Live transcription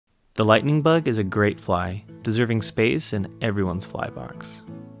The lightning bug is a great fly, deserving space in everyone's fly box.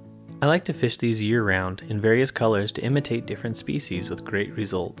 I like to fish these year-round in various colors to imitate different species with great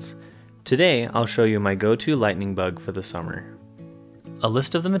results. Today, I'll show you my go-to lightning bug for the summer. A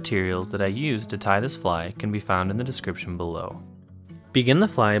list of the materials that I use to tie this fly can be found in the description below. Begin the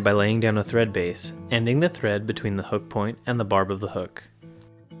fly by laying down a thread base, ending the thread between the hook point and the barb of the hook.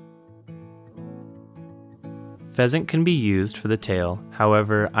 Pheasant can be used for the tail,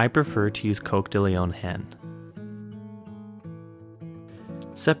 however, I prefer to use Coq de Leon hen.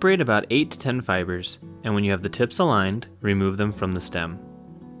 Separate about 8 to 10 fibers, and when you have the tips aligned, remove them from the stem.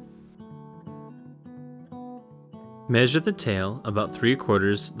 Measure the tail about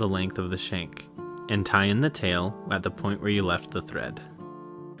 3/4 the length of the shank, and tie in the tail at the point where you left the thread.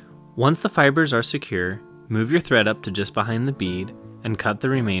 Once the fibers are secure, move your thread up to just behind the bead and cut the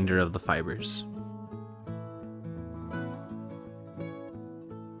remainder of the fibers.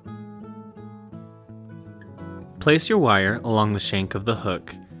 Place your wire along the shank of the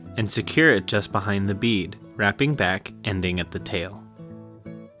hook and secure it just behind the bead, wrapping back, ending at the tail.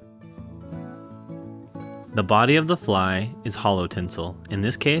 The body of the fly is hollow tinsel. In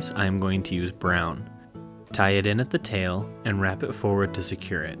this case, I am going to use brown. Tie it in at the tail and wrap it forward to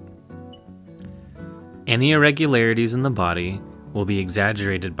secure it. Any irregularities in the body will be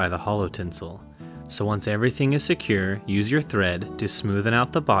exaggerated by the hollow tinsel, so once everything is secure, use your thread to smoothen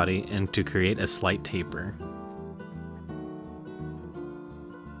out the body and to create a slight taper.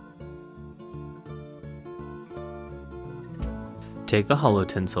 Take the hollow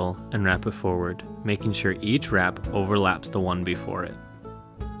tinsel and wrap it forward, making sure each wrap overlaps the one before it.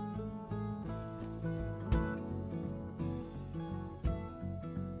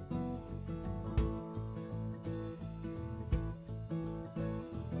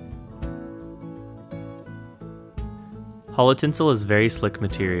 Hollow tinsel is very slick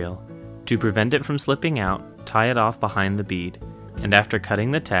material. To prevent it from slipping out, tie it off behind the bead, and after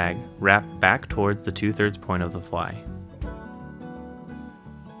cutting the tag, wrap back towards the 2/3 point of the fly.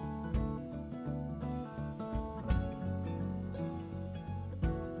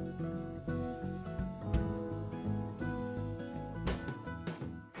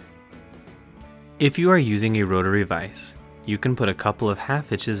 If you are using a rotary vise, you can put a couple of half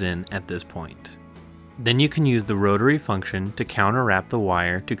hitches in at this point. Then you can use the rotary function to counter-wrap the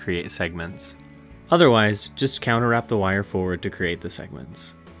wire to create segments. Otherwise, just counter-wrap the wire forward to create the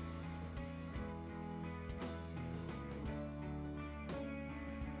segments.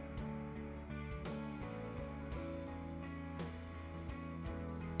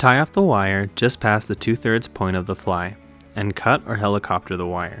 Tie off the wire just past the 2/3 point of the fly, and cut or helicopter the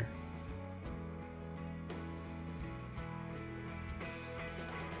wire.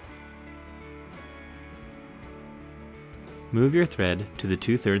 Move your thread to the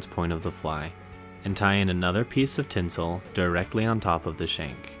 2/3 point of the fly, and tie in another piece of tinsel directly on top of the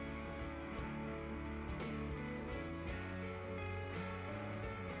shank.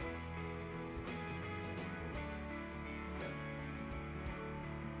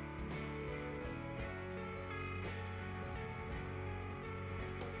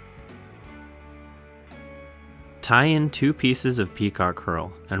 Tie in 2 pieces of Peacock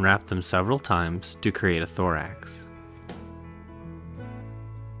Herl and wrap them several times to create a thorax.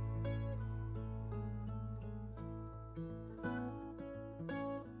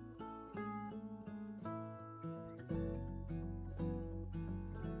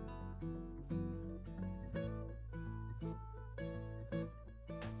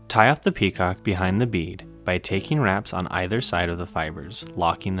 Tie off the peacock behind the bead by taking wraps on either side of the fibers,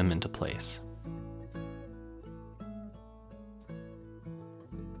 locking them into place.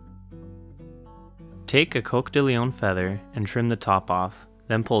 Take a Coq de Leon feather and trim the top off,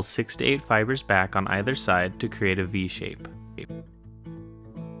 then pull 6 to 8 fibers back on either side to create a V shape.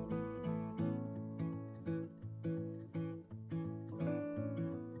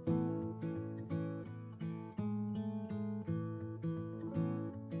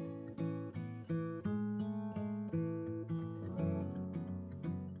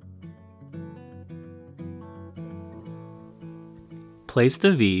 Place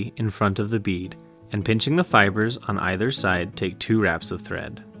the V in front of the bead, and pinching the fibers on either side, take 2 wraps of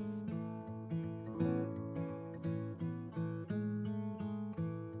thread.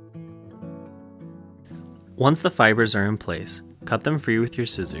 Once the fibers are in place, cut them free with your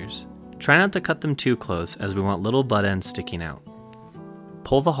scissors. Try not to cut them too close as we want little butt ends sticking out.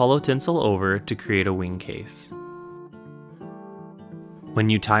 Pull the hollow tinsel over to create a wing case. When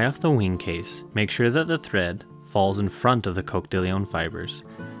you tie off the wing case, make sure that the thread falls in front of the Coq de Leon fibers.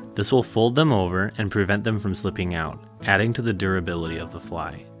 This will fold them over and prevent them from slipping out, adding to the durability of the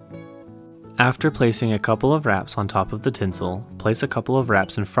fly. After placing a couple of wraps on top of the tinsel, place a couple of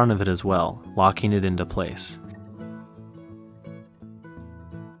wraps in front of it as well, locking it into place.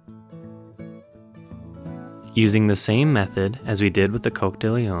 Using the same method as we did with the Coq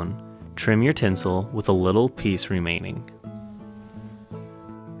de Leon, trim your tinsel with a little piece remaining.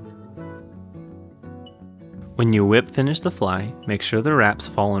 When you whip finish the fly, make sure the wraps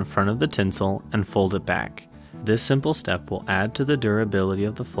fall in front of the tinsel and fold it back. This simple step will add to the durability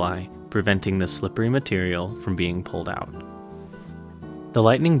of the fly, preventing the slippery material from being pulled out. The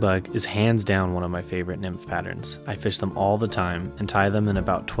lightning bug is hands down one of my favorite nymph patterns. I fish them all the time and tie them in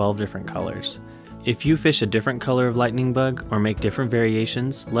about 12 different colors. If you fish a different color of lightning bug or make different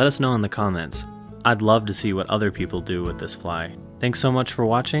variations, let us know in the comments. I'd love to see what other people do with this fly. Thanks so much for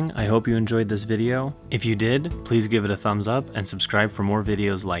watching. I hope you enjoyed this video. If you did, please give it a thumbs up and subscribe for more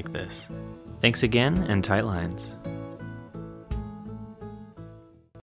videos like this. Thanks again, and tight lines.